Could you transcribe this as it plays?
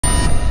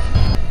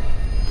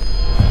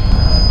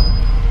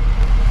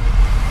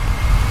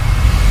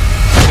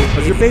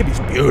baby's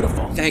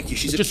beautiful. Thank you.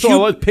 She's just a cute.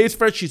 saw Pace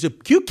Fresh. She's a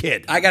cute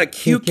kid. I got a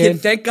cute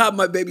kid. Thank God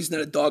my baby's not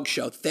a dog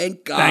show.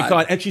 Thank God. Thank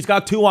God. And she's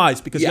got 2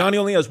 eyes because Yanni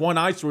only has 1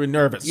 eye, so we're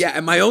nervous. Yeah,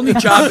 and my only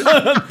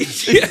job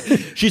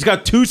She's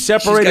got 2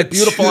 separated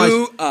beautiful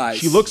eyes.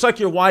 She looks like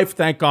your wife,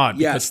 thank God.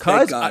 Yes,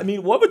 because, I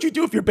mean, what would you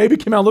do if your baby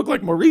came out and looked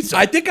like Marisa?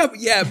 I think I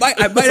might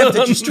have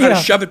to just try to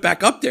shove it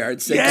back up there and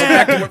say, go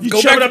back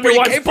to where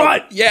you came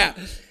from. Yeah.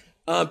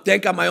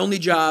 Thank God my only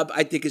job,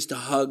 I think, is to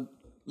hug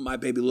my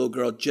baby little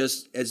girl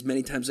just as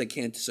many times as I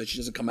can so she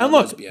doesn't come out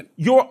lesbian.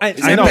 I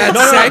know.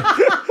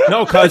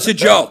 No, cuz it's a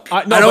joke.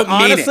 I don't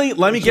mean honestly, it.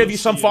 Let me give you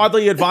some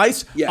fatherly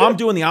advice. I'm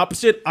doing the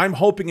opposite. I'm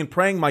hoping and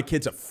praying my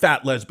kid's a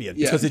fat lesbian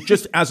because it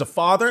just, as a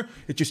father,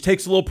 it just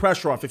takes a little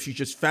pressure off if she's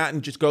just fat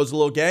and just goes a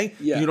little gay.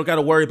 You don't got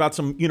to worry about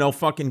some,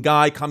 fucking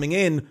guy coming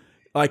in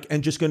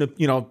and just going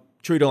to,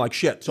 treat her like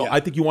shit. So I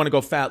think you want to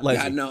go fat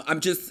lesbian. Yeah, no,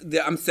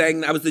 I'm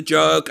saying that was a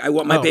joke. I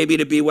want my baby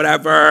to be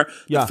whatever.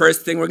 The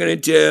first thing we're going to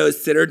do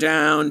is sit her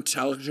down,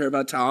 tell her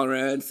about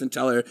tolerance, and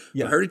tell her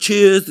for her to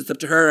choose. It's up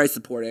to her. I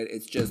support it.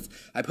 It's just,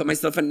 I put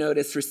myself on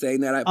notice for saying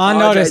that. I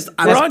apologize.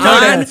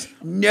 On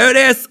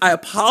notice. I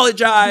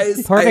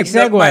apologize. Perfect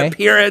segue. My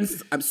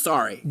appearance. I'm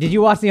sorry. Did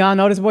you watch the On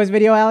Notice Boys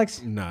video,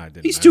 Alex? No, I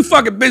didn't. He's too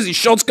fucking busy.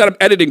 Schultz got him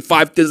editing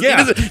 5 Disney. He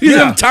doesn't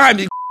have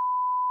time.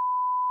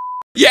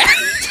 Yeah.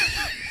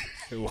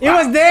 Wow. It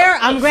was there.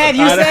 I'm glad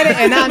you said it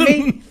and not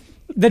me.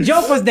 The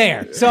joke was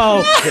there.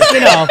 So,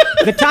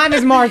 the time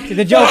is marked.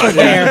 The joke was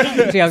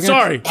there. See, I was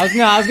going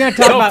to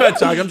talk about...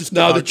 offense, I'm just...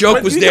 No, the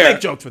joke was there. You can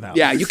make jokes with Alex.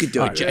 Yeah, you can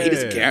do it. He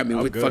doesn't care. I mean,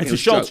 it's a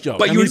Schultz joke.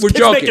 But we're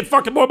joking. He's making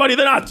fucking more money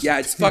than us. Yeah,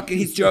 it's fucking...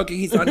 He's joking.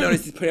 He's on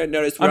notice. He's putting on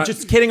notice. I'm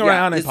just kidding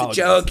around. It's a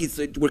joke.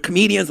 We're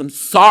comedians. I'm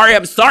sorry.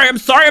 I'm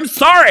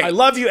sorry. I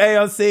love you,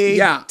 AOC.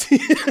 Yeah.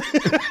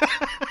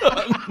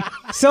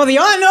 So the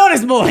On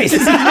Notice Boys...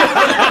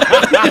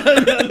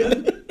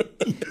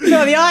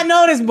 So the On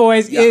Notice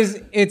Boys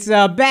it's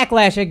a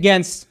backlash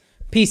against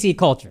PC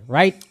culture,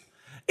 right?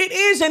 It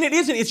is and it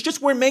isn't. It's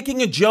just we're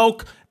making a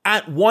joke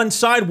at one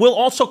side. We'll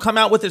also come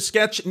out with a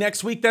sketch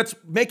next week that's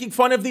making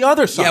fun of the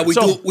other side. Yeah,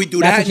 we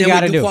do that, and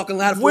then we do fucking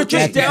loud. We're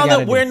just down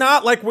that we're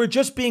not like we're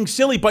just being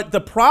silly. But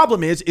the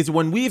problem is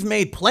when we've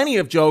made plenty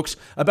of jokes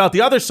about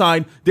the other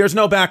side, there's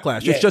no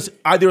backlash. It's just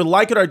either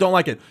like it or don't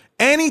like it.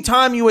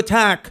 Anytime you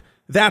attack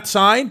that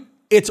side,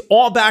 it's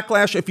all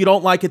backlash. If you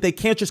don't like it, they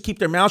can't just keep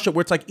their mouth shut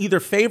where it's like either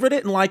favorite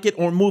it and like it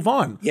or move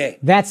on. Yeah.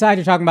 That side,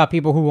 you're talking about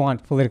people who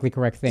want politically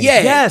correct things.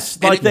 Yeah.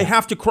 Yes. Like they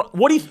have to,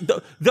 what do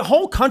you, the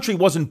whole country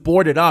wasn't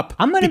boarded up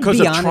because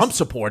of Trump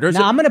supporters.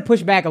 Now, I'm going to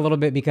push back a little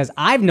bit because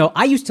I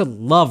used to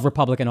love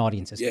Republican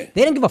audiences. Yeah.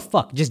 They didn't give a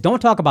fuck. Just don't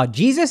talk about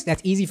Jesus.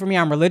 That's easy for me.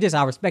 I'm religious.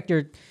 I'll respect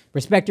your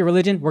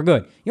religion. We're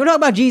good. You don't talk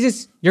about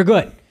Jesus, you're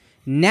good.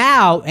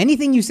 Now,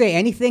 anything you say,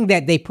 anything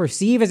that they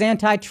perceive as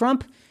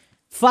anti-Trump,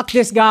 fuck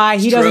this guy.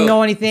 He doesn't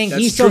know anything.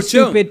 He's so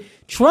stupid.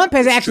 Trump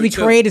has actually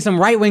created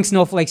some right-wing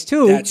snowflakes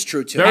too. That's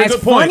true too. As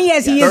funny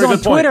as he is on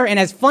Twitter and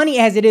as funny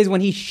as it is when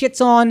he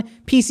shits on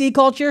PC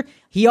culture,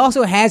 he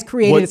also has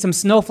created some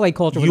snowflake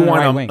culture within the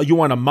right wing. You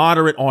want a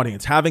moderate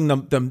audience. Having the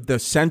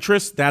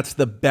centrists, that's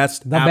the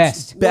best.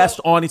 Best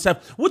audience,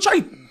 which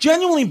I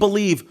genuinely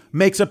believe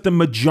makes up the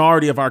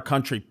majority of our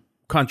country.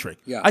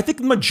 Yeah. I think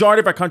the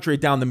majority of our country are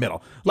down the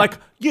middle. Yeah. Like,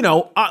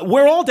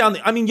 we're all down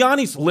the, I mean,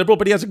 Yanni's liberal,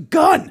 but he has a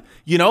gun.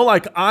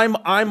 Like I'm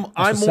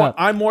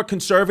more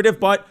conservative,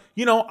 but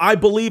I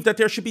believe that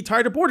there should be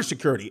tighter border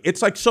security.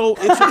 It's like, so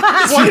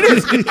it's what it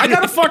is. I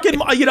got a fucking,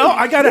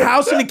 I got a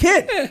house and a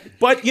kid,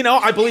 but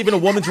I believe in a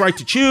woman's right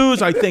to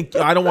choose. I think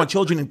I don't want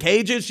children in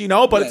cages,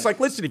 but it's like,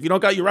 listen, if you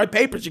don't got your right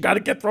papers, you got to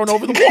get thrown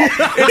over the wall.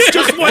 It's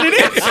just what it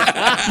is,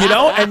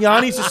 and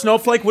Yanni's a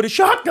snowflake with a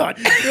shotgun,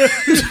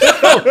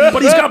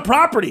 but he's got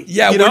property.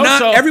 Yeah, we're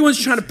not, everyone's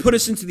trying to put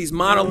us into these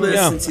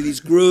monoliths, into these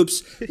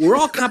groups. We're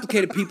all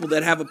complicated people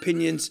that have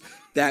opinions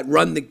that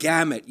run the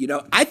gamut.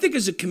 I think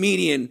as a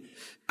comedian,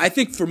 I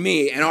think for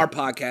me and our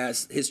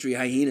podcast, History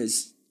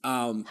Hyenas.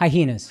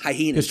 Hyenas.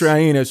 History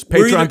Hyenas.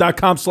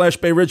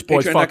 Patreon.com/Bay Ridge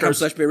Boys.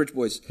 Patreon.com/Bay Ridge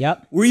Boys.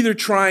 Yep. We're either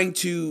trying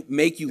to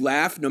make you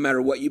laugh no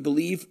matter what you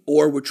believe,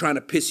 or we're trying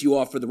to piss you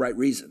off for the right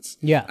reasons.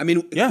 Yeah. I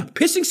mean,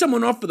 pissing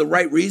someone off for the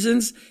right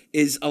reasons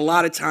is a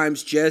lot of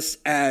times just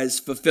as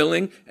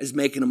fulfilling as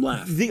making them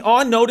laugh. The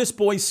On Notice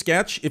Boys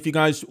sketch, if you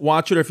guys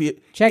watch it, or if you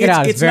check it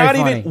out, it's very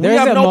funny.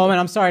 There's a moment.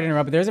 I'm sorry to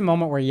interrupt, but there's a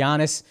moment where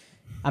Yannis,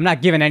 I'm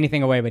not giving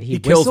anything away, but he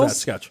whistles. Kills that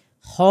sketch.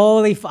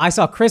 Holy! I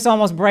saw Chris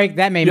almost break.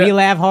 That made me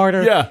laugh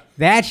harder. Yeah,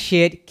 that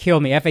shit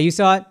killed me. F.A., you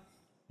saw it?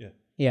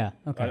 Yeah.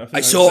 Okay. I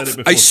saw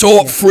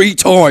it 3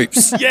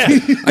 times. Yeah.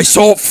 I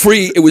saw it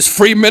free. It was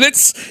 3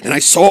 minutes, and I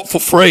saw it for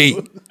free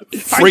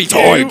 3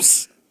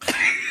 times.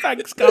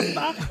 Thanks,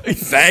 Governor.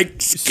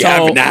 Thanks,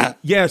 Governor.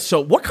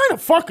 So what kind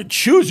of fucking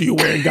shoes are you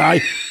wearing,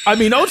 guy? I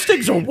mean, those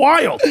things are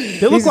wild.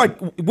 They look like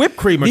whipped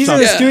cream or something.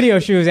 These are the studio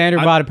shoes.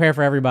 Andrew bought a pair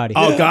for everybody.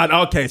 Oh, God.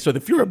 Okay, so the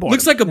Fuhrer boy.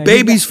 Looks like a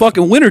baby's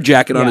fucking winter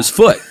jacket on his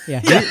foot.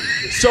 Yeah.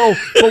 So,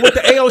 but with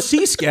the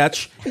AOC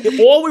sketch,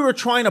 All we were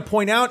trying to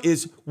point out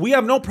is we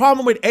have no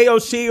problem with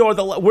AOC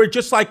or we're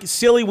just like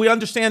silly. We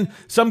understand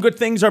some good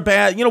things are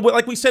bad. You know,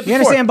 like we said before.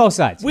 We understand both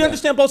sides. We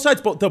understand both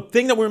sides. But the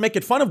thing that we were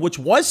making fun of, which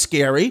was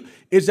scary,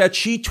 is that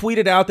she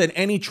tweeted out that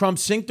any Trump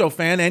Syncto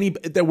fan,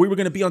 that we were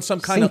going to be on some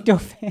kind Syncto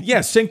of... fan? Yeah,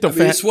 Syncto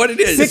fan. It's what it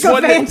is.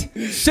 Sycophant.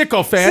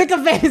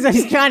 Sycophant is what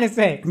he's trying to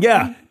say.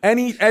 Yeah.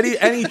 Any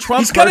Trump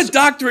He's got a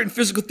doctorate in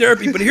physical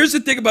therapy, but here's the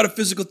thing about a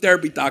physical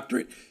therapy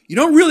doctorate. You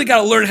don't really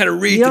got to learn how to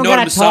read to know how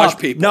to massage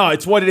people. No,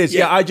 it's what it is.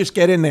 Yeah, I just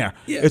get in there.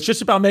 Yeah. It's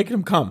just about making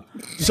them come.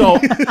 So,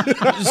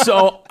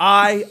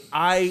 the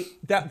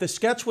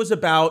sketch was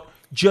about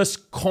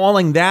just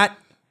calling that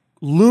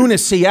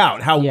lunacy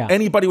out. How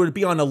anybody would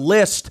be on a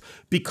list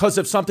because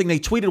of something they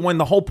tweeted, when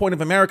the whole point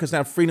of America is to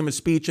have freedom of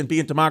speech and be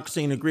in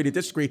democracy and agree to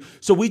disagree.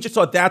 So we just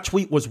thought that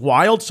tweet was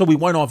wild, so we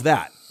went off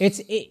that.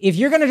 If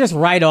you're going to just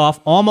write off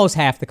almost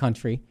half the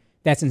country,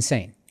 that's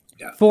insane.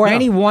 Yeah. For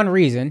any one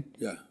reason,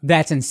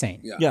 that's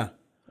insane. Yeah.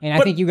 And I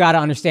think you got to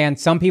understand,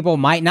 some people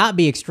might not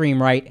be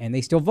extreme right and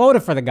they still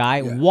voted for the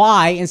guy.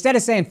 Why? Instead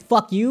of saying,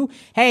 fuck you,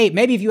 hey,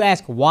 maybe if you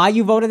ask why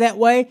you voted that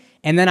way,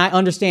 and then I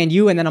understand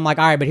you, and then I'm like,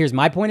 all right, but here's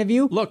my point of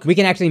view. Look, we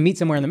can actually meet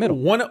somewhere in the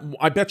middle.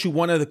 I bet you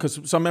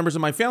because some members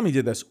of my family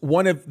did this.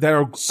 There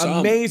are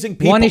amazing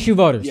people. One issue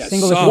voters. Yes,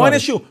 single issue one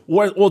voters. issue.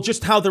 Well,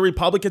 just how the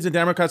Republicans and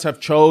Democrats have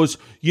chose,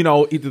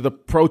 either the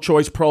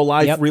pro-choice,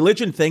 pro-life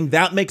religion thing.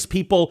 That makes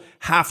people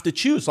have to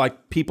choose.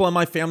 Like, people in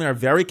my family are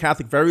very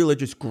Catholic, very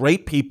religious,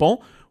 great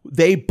people.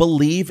 They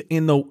believe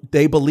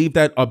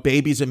that a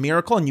baby's a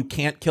miracle and you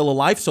can't kill a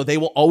life, so they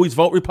will always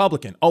vote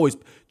Republican, always,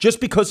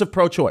 just because of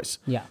pro-choice.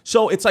 Yeah.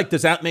 So it's like,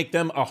 does that make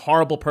them a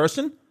horrible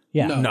person?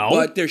 Yeah. No.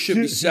 But there should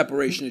be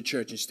separation of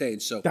church and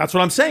state. So that's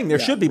what I'm saying. There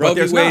should be, but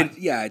there's not. not.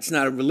 Yeah, it's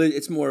not a religion.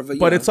 It's more of a.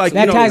 But it's like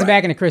that ties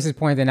back into Chris's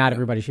point that not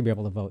everybody should be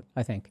able to vote.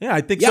 I think. Yeah,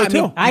 I think so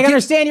too. I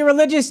understand you're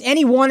religious.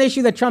 Any one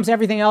issue that trumps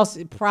everything else,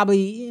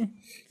 probably.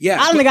 Yeah,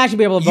 I don't think I should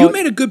be able to vote. You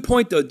made a good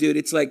point though, dude.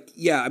 It's like,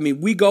 I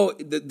mean,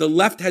 the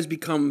left has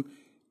become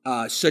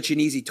such an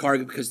easy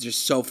target because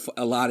there's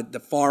a lot of the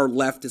far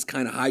left has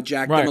kind of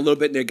hijacked them a little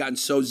bit and they've gotten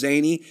so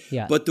zany.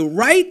 Yeah. But the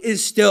right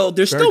is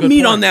there's still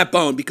meat on that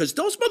bone because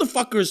those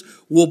motherfuckers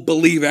will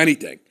believe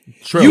anything.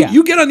 True.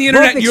 You get on the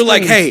internet and you're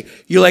like,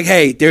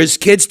 hey, there's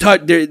kids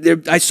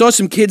I saw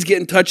some kids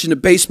getting touched in the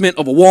basement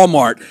of a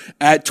Walmart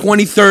at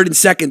 23rd and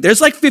 2nd.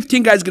 There's like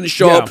 15 guys going to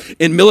show up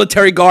in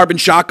military garb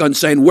and shotguns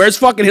saying, where's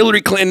fucking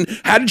Hillary Clinton?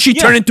 How did she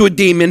turn into a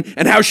demon?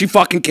 And how's she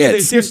fucking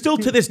kids? There's still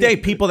to this day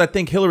people that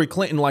think Hillary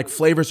Clinton like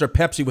flavors her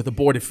Pepsi with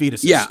aborted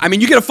fetuses. Yeah, I mean,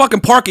 you get a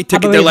fucking parking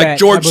ticket there like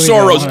George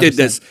Soros did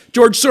this.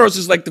 George Soros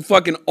is like the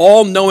fucking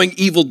all-knowing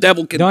evil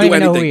devil, can do anything.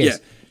 Know who he is.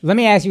 Let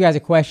me ask you guys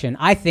a question.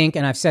 I think,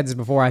 and I've said this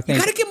before, I think...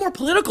 You gotta get more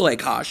political,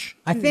 Akaash.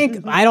 I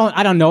think, I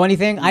don't know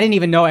anything. I didn't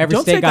even know every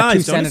state got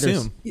 2 senators.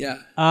 Assume.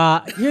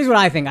 Yeah. Here's what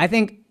I think. I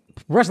think,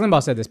 Rush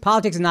Limbaugh said this,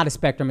 politics is not a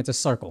spectrum, it's a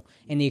circle.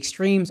 And the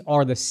extremes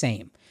are the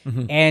same.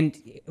 And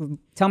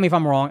tell me if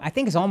I'm wrong, I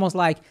think it's almost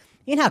like,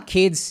 you know how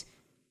kids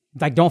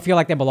like don't feel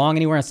like they belong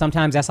anywhere, and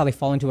sometimes that's how they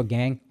fall into a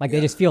gang? Like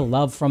they just feel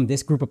love from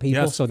this group of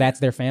people, so that's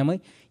their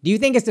family. Do you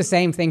think it's the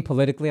same thing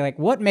politically? Like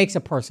what makes a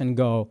person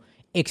go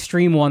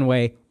extreme one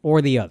way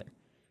or the other?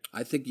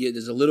 I think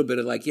there's a little bit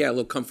of like, a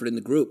little comfort in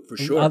the group for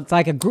sure. It's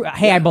like a group.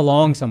 Hey, I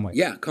belong somewhere.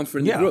 Yeah, comfort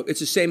in the group.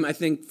 It's the same. I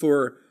think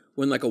for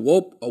when like a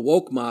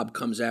woke mob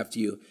comes after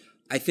you.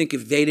 I think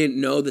if they didn't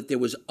know that there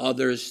was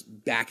others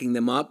backing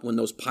them up when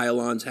those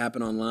pile-ons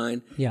happen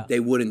online, they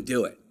wouldn't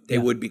do it. They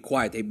would be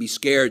quiet. They'd be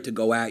scared to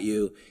go at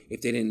you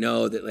if they didn't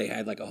know that they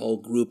had like a whole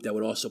group that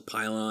would also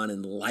pile on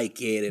and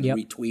like it and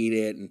retweet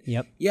it. And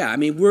I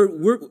mean,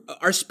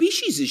 our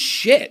species is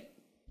shit.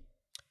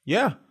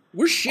 Yeah.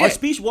 We're shit. Our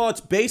species, well,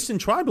 it's based in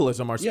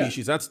tribalism, our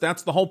species. That's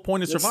the whole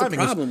point of surviving.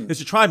 It's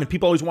a tribe, and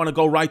people always want to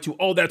go right to,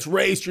 oh, that's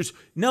race.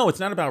 No, it's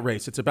not about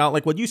race. It's about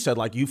like what you said,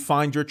 like you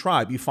find your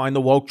tribe. You find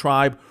the woke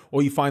tribe,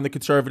 or you find the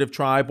conservative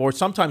tribe, or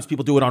sometimes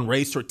people do it on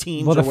race or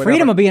teams. Well, the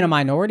freedom of being a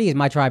minority is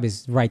my tribe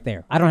is right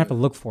there. I don't have to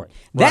look for it.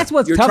 That's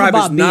what's tough about being...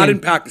 Your tribe is not in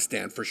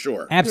Pakistan, for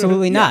sure.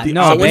 Absolutely not.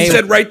 No, so when you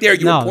said right there,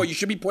 you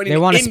should be pointing to India. They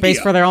want a space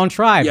for their own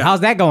tribe.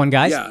 How's that going,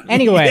 guys?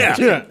 Anyway.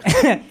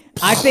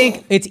 I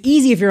think it's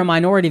easy if you're a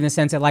minority in the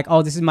sense that like,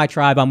 oh, this is my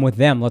tribe, I'm with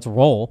them, let's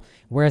roll.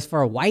 Whereas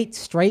for a white,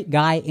 straight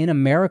guy in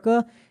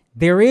America,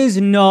 there is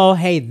no,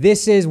 hey,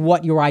 this is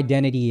what your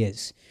identity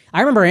is.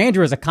 I remember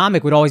Andrew as a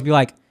comic would always be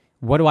like,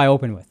 what do I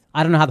open with?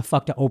 I don't know how the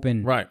fuck to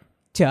open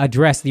to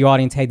address the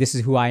audience, hey, this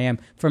is who I am.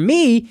 For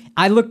me,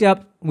 I looked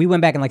up, we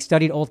went back and like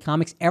studied old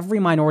comics, every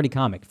minority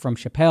comic from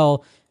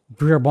Chappelle,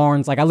 Greer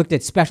Barnes, like I looked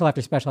at special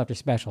after special after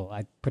special.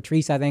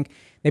 Patrice, I think,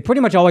 they pretty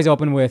much always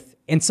open with,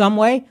 in some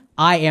way,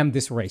 I am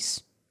this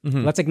race.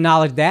 Let's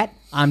acknowledge that.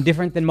 I'm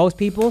different than most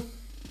people.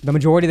 The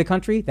majority of the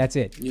country, that's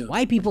it.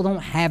 White people don't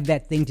have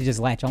that thing to just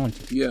latch on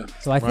to.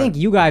 So I think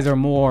you guys are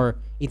more,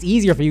 it's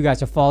easier for you guys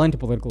to fall into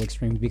political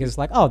extremes because it's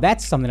like, oh,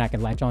 that's something I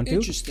can latch on to.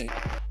 Interesting.